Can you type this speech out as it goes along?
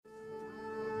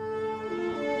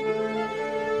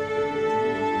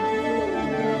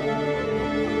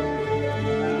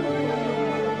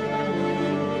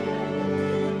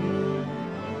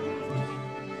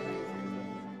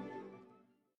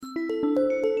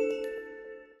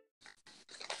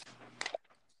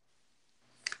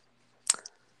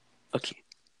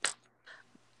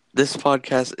This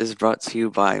podcast is brought to you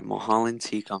by Mulholland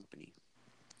Tea Company.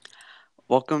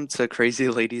 Welcome to Crazy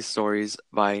Lady Stories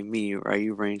by me,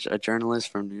 Ryu Range, a journalist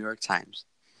from New York Times.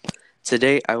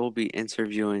 Today I will be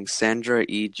interviewing Sandra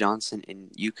E. Johnson in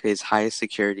UK's highest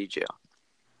security jail.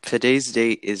 Today's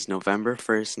date is November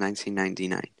 1st,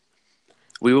 1999.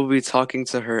 We will be talking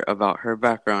to her about her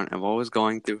background and what was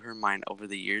going through her mind over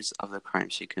the years of the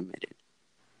crimes she committed.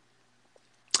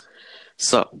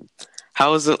 So,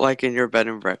 how was it like in your bed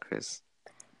and breakfast?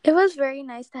 It was very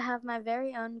nice to have my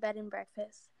very own bed and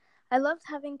breakfast. I loved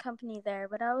having company there,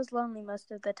 but I was lonely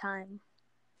most of the time.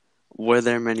 Were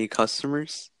there many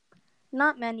customers?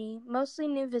 Not many, mostly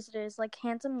new visitors like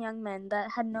handsome young men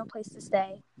that had no place to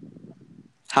stay.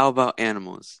 How about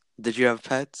animals? Did you have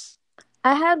pets?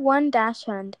 I had one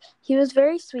dachshund. He was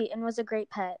very sweet and was a great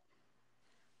pet.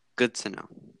 Good to know.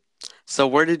 So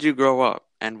where did you grow up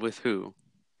and with who?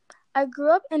 I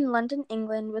grew up in London,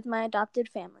 England with my adopted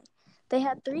family. They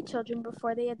had 3 children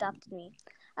before they adopted me.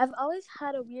 I've always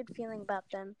had a weird feeling about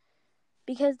them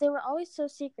because they were always so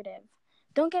secretive.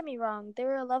 Don't get me wrong, they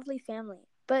were a lovely family,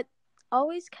 but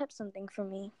always kept something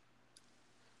from me.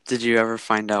 Did you ever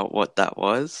find out what that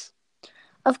was?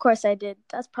 Of course I did.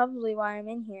 That's probably why I'm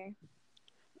in here.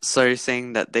 So you're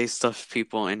saying that they stuffed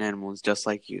people and animals just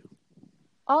like you?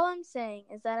 All I'm saying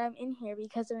is that I'm in here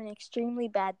because of an extremely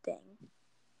bad thing.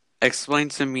 Explain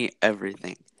to me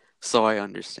everything so I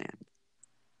understand.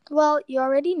 Well, you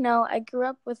already know I grew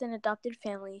up with an adopted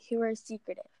family who were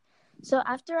secretive. So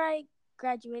after I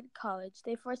graduated college,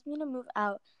 they forced me to move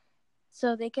out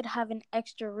so they could have an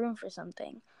extra room for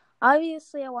something.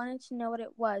 Obviously, I wanted to know what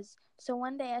it was, so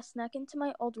one day I snuck into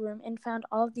my old room and found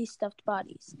all of these stuffed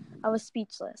bodies. I was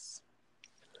speechless.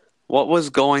 What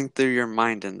was going through your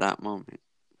mind in that moment?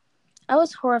 I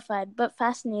was horrified, but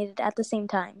fascinated at the same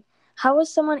time. How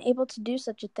was someone able to do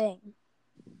such a thing?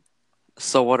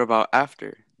 So what about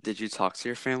after? Did you talk to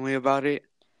your family about it?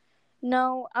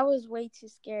 No, I was way too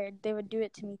scared. They would do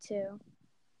it to me too.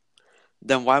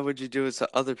 Then why would you do it to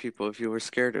other people if you were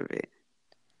scared of it?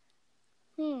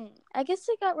 I guess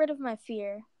I got rid of my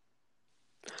fear.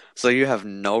 So you have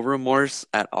no remorse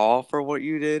at all for what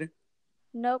you did?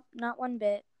 Nope, not one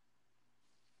bit.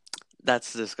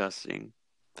 That's disgusting.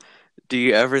 Do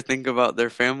you ever think about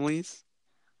their families?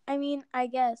 I mean, I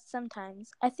guess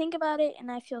sometimes. I think about it and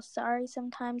I feel sorry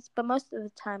sometimes, but most of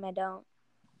the time I don't.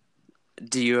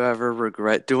 Do you ever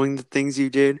regret doing the things you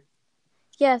did?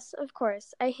 Yes, of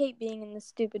course. I hate being in this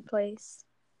stupid place.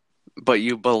 But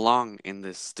you belong in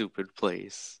this stupid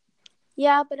place.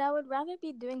 Yeah, but I would rather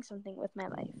be doing something with my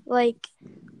life. Like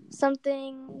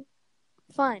something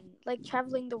fun, like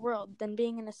traveling the world, than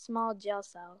being in a small jail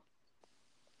cell.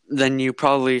 Then you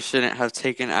probably shouldn't have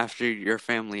taken after your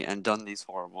family and done these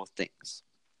horrible things.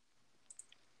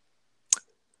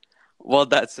 Well,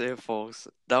 that's it, folks.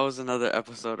 That was another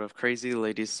episode of Crazy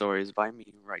Lady Stories by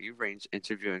me, Ryu Range,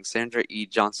 interviewing Sandra E.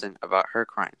 Johnson about her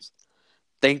crimes.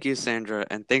 Thank you, Sandra,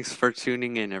 and thanks for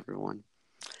tuning in, everyone.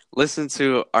 Listen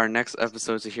to our next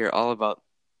episode to hear all about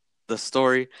the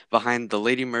story behind the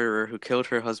lady murderer who killed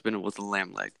her husband with a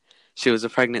lamb leg. She was a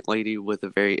pregnant lady with a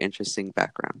very interesting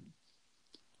background.